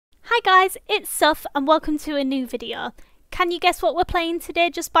Hi guys, it's Suf and welcome to a new video. Can you guess what we're playing today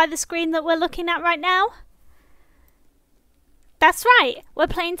just by the screen that we're looking at right now? That's right, we're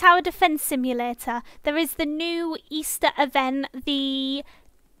playing Tower Defence Simulator. There is the new Easter event, the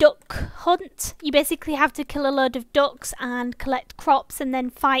duck hunt. You basically have to kill a load of ducks and collect crops and then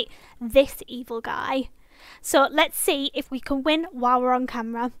fight this evil guy. So let's see if we can win while we're on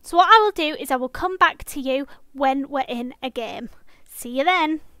camera. So what I will do is I will come back to you when we're in a game. See you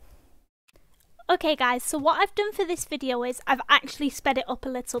then. Okay guys, so what I've done for this video is I've actually sped it up a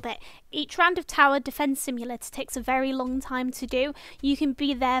little bit. Each round of Tower Defence Simulator takes a very long time to do. You can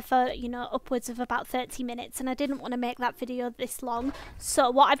be there for, upwards of about 30 minutes and I didn't want to make that video this long. So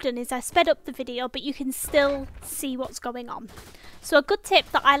what I've done is I sped up the video but you can still see what's going on. So a good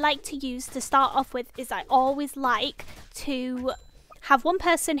tip that I like to use to start off with is I always like to have one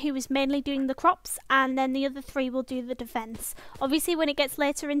person who is mainly doing the crops and then the other three will do the defence. Obviously when it gets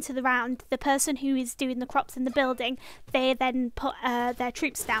later into the round, the person who is doing the crops in the building, they then put their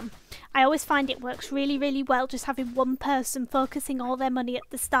troops down. I always find it works really well just having one person focusing all their money at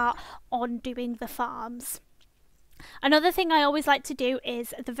the start on doing the farms. Another thing I always like to do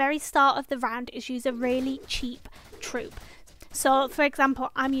is at the very start of the round is use a really cheap troop. So, for example,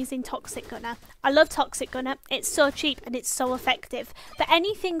 I'm using Toxic Gunner. I love Toxic Gunner. It's so cheap and it's so effective. But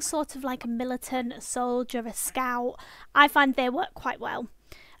anything sort of like a militant, a soldier, a scout, I find they work quite well.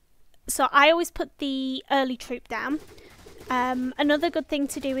 So I always put the early troop down. Another good thing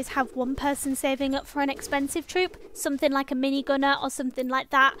to do is have one person saving up for an expensive troop, something like a mini gunner or something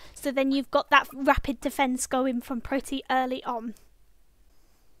like that. So then you've got that rapid defence going from pretty early on.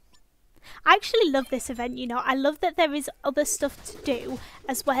 I actually love this event, I love that there is other stuff to do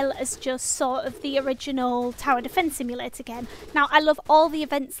as well as just sort of the original Tower Defence Simulator game. Now I love all the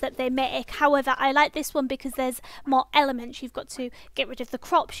events that they make, however I like this one because there's more elements. You've got to get rid of the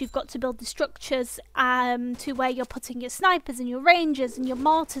crops, you've got to build the structures to where you're putting your snipers and your rangers and your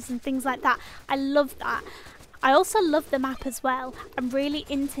mortars and things like that. I love that. I also love the map as well. I'm really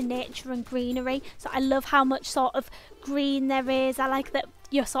into nature and greenery, so I love how much sort of green there is. I like that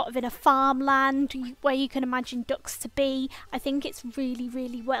you're sort of in a farmland where you can imagine ducks to be. I think it's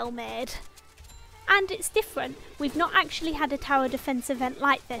really well made. And it's different. We've not actually had a tower defence event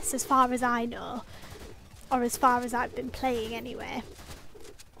like this as far as I know. Or as far as I've been playing anyway.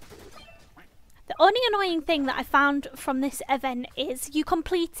 The only annoying thing that I found from this event is you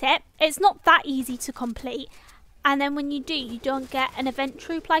complete it. It's not that easy to complete. And then when you do, you don't get an event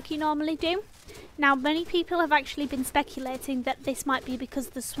troop like you normally do. Now, many people have actually been speculating that this might be because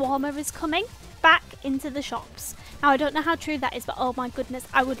the Swarmer is coming back into the shops. Now, I don't know how true that is, but oh my goodness,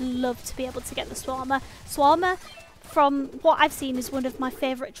 I would love to be able to get the Swarmer. Swarmer, from what I've seen, is one of my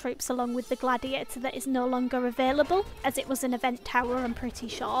favourite troops along with the Gladiator that is no longer available, as it was an event tower, I'm pretty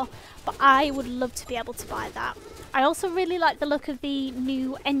sure. But I would love to be able to buy that. I also really like the look of the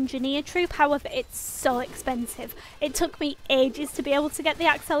new engineer troop, however it's so expensive. It took me ages to be able to get the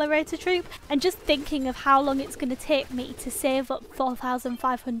accelerator troop, and just thinking of how long it's going to take me to save up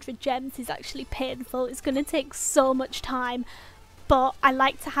 4,500 gems is actually painful. It's going to take so much time, but I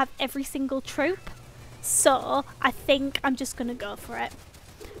like to have every single troop, so I think I'm just going to go for it.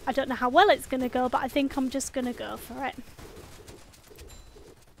 I don't know how well it's going to go, but I think I'm just going to go for it.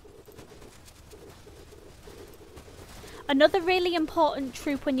 Another really important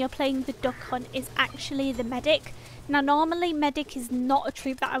troop when you're playing the duck hunt is actually the medic. Now normally medic is not a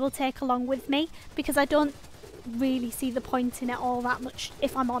troop that I will take along with me because I don't really see the point in it all that much,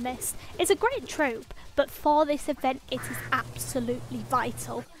 if I'm honest. It's a great troop, but for this event it is absolutely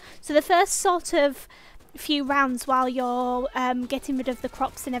vital. So the first sort of few rounds while you're getting rid of the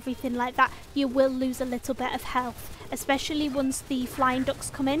crops and everything like that, you will lose a little bit of health, especially once the flying ducks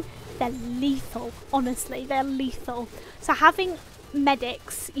come in. They're lethal, honestly, they're lethal. So having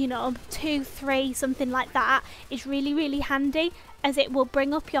medics, 2, 3, something like that is really handy, as it will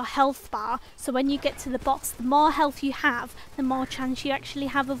bring up your health bar. So when you get to the boss, the more health you have, the more chance you actually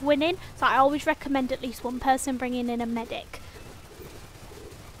have of winning. So I always recommend at least one person bringing in a medic.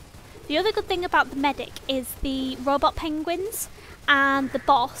 The other good thing about the medic is the robot penguins and the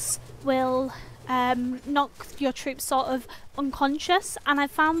boss will knock your troops sort of unconscious, and I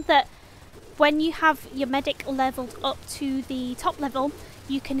found that when you have your medic leveled up to the top level,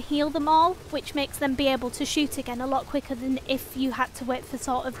 you can heal them all, which makes them be able to shoot again a lot quicker than if you had to wait for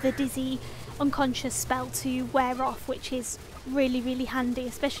sort of the dizzy unconscious spell to wear off, which is really handy,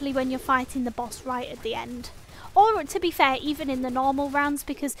 especially when you're fighting the boss right at the end. Or, to be fair, even in the normal rounds,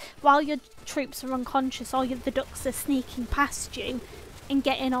 because while your troops are unconscious, all the ducks are sneaking past you and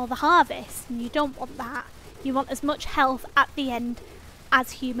getting all the harvest, and you don't want that. You want as much health at the end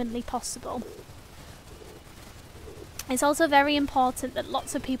as humanly possible. It's also very important that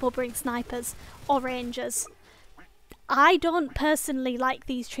lots of people bring snipers or rangers. I don't personally like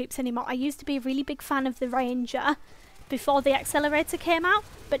these troops anymore. I used to be a really big fan of the ranger before the accelerator came out,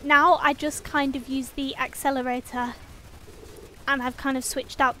 but now I just kind of use the accelerator and I've kind of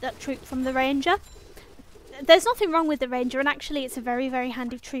switched out that troop from the ranger. There's nothing wrong with the ranger, and actually it's a very, very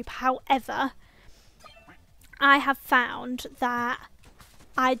handy troop. However, I have found that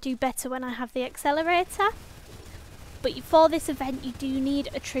I do better when I have the accelerator. But for this event you do need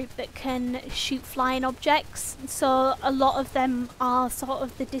a troop that can shoot flying objects, so a lot of them are sort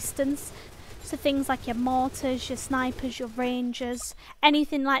of the distance. So things like your mortars, your snipers, your rangers,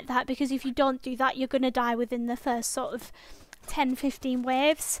 anything like that, because if you don't do that you're going to die within the first sort of 10-15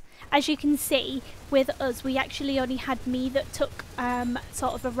 waves. As you can see with us, we actually only had me that took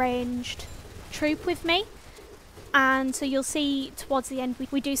sort of a ranged troop with me. And so you'll see towards the end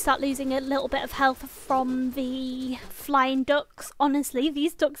we do start losing a little bit of health from the flying ducks. Honestly,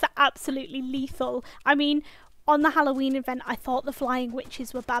 these ducks are absolutely lethal. I mean, on the Halloween event I thought the flying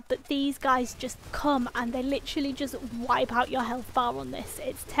witches were bad, but these guys just come and they literally just wipe out your health bar on this.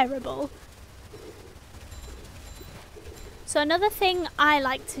 It's terrible. So another thing I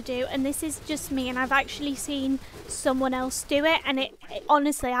like to do, and this is just me, and I've actually seen someone else do it, and it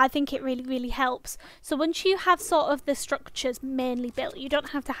honestly, I think it really, really helps. So once you have sort of the structures mainly built, you don't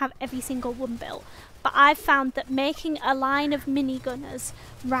have to have every single one built, but I've found that making a line of minigunners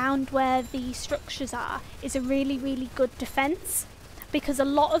round where the structures are is a really, really good defence, because a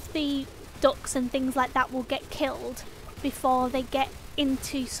lot of the ducks and things like that will get killed before they get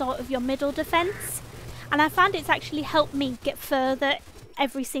into sort of your middle defence. And I found it's actually helped me get further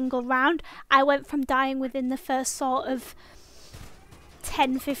every single round. I went from dying within the first sort of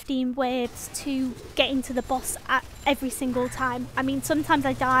 10-15 waves to getting to the boss at every single time. I mean, sometimes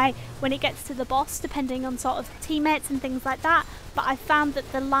I die when it gets to the boss, depending on sort of teammates and things like that. But I found that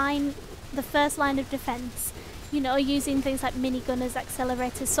the first line of defence, you know, using things like minigunners,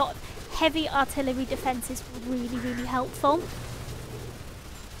 accelerators, sort of heavy artillery defence is really, really helpful.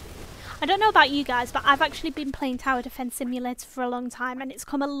 I don't know about you guys, but I've actually been playing Tower Defence Simulator for a long time, and it's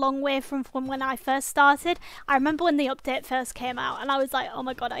come a long way from when I first started. I remember when the update first came out and I was like, oh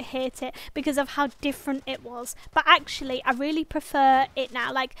my god, I hate it because of how different it was. But actually, I really prefer it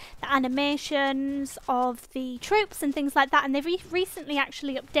now, like the animations of the troops and things like that, and they've recently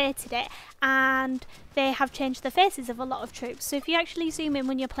actually updated it, and they have changed the faces of a lot of troops. So if you actually zoom in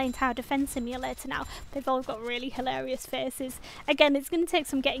when you're playing Tower Defence Simulator now, they've all got really hilarious faces. Again, it's going to take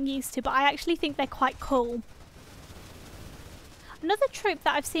some getting used to, but I actually think they're quite cool. Another troop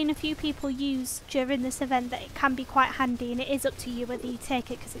that I've seen a few people use during this event that it can be quite handy, and it is up to you whether you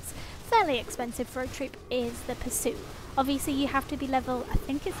take it because it's fairly expensive for a troop, is the Pursuit. Obviously you have to be level, I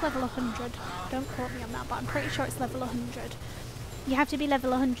think it's level 100, don't quote me on that, but I'm pretty sure it's level 100. You have to be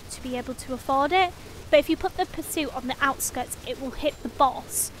level 100 to be able to afford it, but if you put the Pursuit on the outskirts it will hit the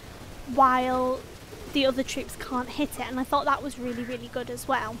boss while the other troops can't hit it, and I thought that was really, really good as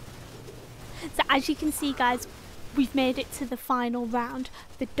well. So as you can see guys, we've made it to the final round.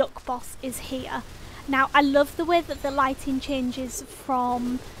 The duck boss is here. Now I love the way that the lighting changes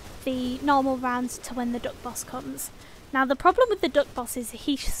from the normal rounds to when the duck boss comes. Now the problem with the duck boss is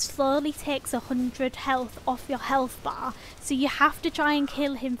he slowly takes 100 health off your health bar, so you have to try and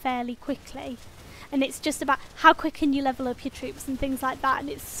kill him fairly quickly. And it's just about how quick can you level up your troops and things like that, and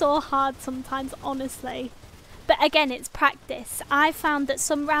it's so hard sometimes, honestly. But again, it's practice. I found that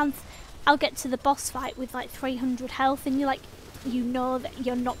some rounds I'll get to the boss fight with like 300 health and you know that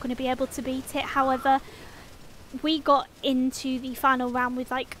you're not going to be able to beat it. However, we got into the final round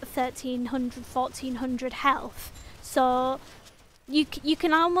with like 1300, 1400 health. So you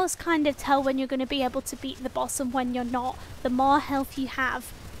can almost kind of tell when you're going to be able to beat the boss and when you're not. The more health you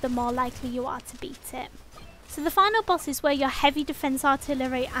have, the more likely you are to beat it. So the final boss is where your heavy defense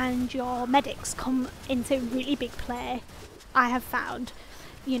artillery and your medics come into really big play, I have found.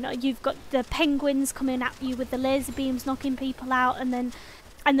 You know, you've got the penguins coming at you with the laser beams knocking people out, and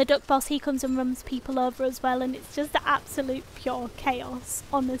the duck boss, he comes and runs people over as well, and it's just absolute pure chaos,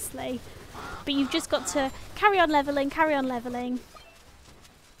 honestly. But you've just got to carry on leveling, carry on leveling.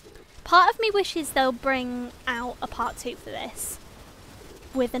 Part of me wishes they'll bring out a part 2 for this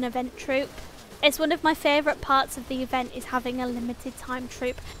with an event troop. It's one of my favourite parts of the event is having a limited time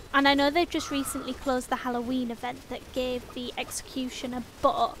troop, and I know they've just recently closed the Halloween event that gave the executioner,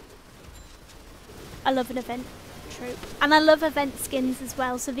 but I love an event troop. And I love event skins as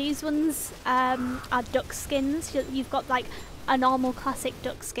well, so these ones are duck skins. You've got like a normal classic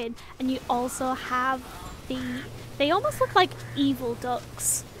duck skin, and you also have they almost look like evil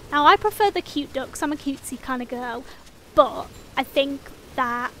ducks. Now I prefer the cute ducks, I'm a cutesy kind of girl, but I think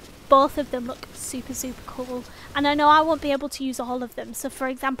that both of them look super cool, and I know I won't be able to use all of them. So for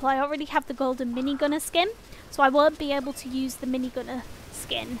example, I already have the golden minigunner skin, so I won't be able to use the minigunner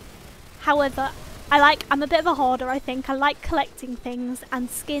skin. However, I'm a bit of a hoarder, I think. I like collecting things, and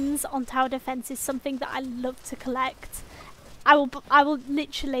skins on Tower Defence is something that I love to collect. I will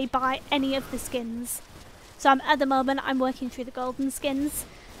literally buy any of the skins. So at the moment I'm working through the golden skins,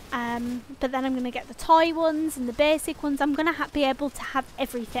 but then I'm going to get the toy ones and the basic ones. I'm going to be able to have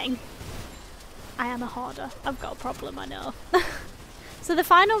everything. I am a hoarder. I've got a problem, I know. So the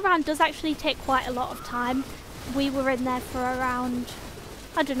final round does actually take quite a lot of time. We were in there for around,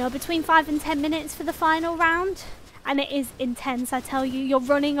 I don't know, between 5 and 10 minutes for the final round, and it is intense, I tell you. You're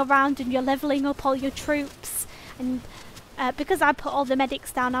running around and you're leveling up all your troops, and because I put all the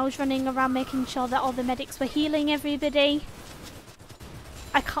medics down, I was running around making sure that all the medics were healing everybody.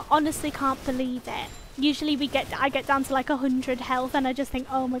 I honestly can't believe it. Usually I get down to like 100 health and I just think,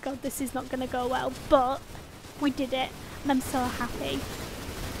 oh my god, this is not going to go well, but we did it and I'm so happy.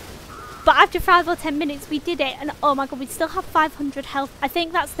 But after 5 or 10 minutes we did it, and oh my god, we still have 500 health. I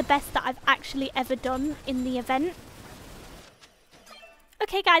think that's the best that I've actually ever done in the event.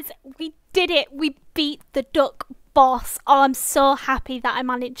 Okay guys, we did it. We beat the duck boss. Oh, I'm so happy that I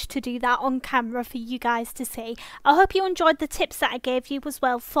managed to do that on camera for you guys to see. I hope you enjoyed the tips that I gave you as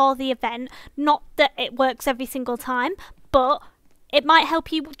well for the event. Not that it works every single time, but it might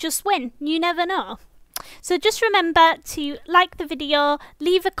help you just win. You never know. So just remember to like the video,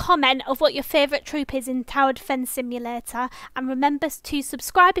 leave a comment of what your favourite troop is in Tower Defence Simulator, and remember to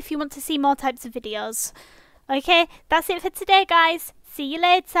subscribe if you want to see more types of videos. Okay, that's it for today guys. See you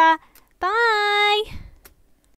later. Bye!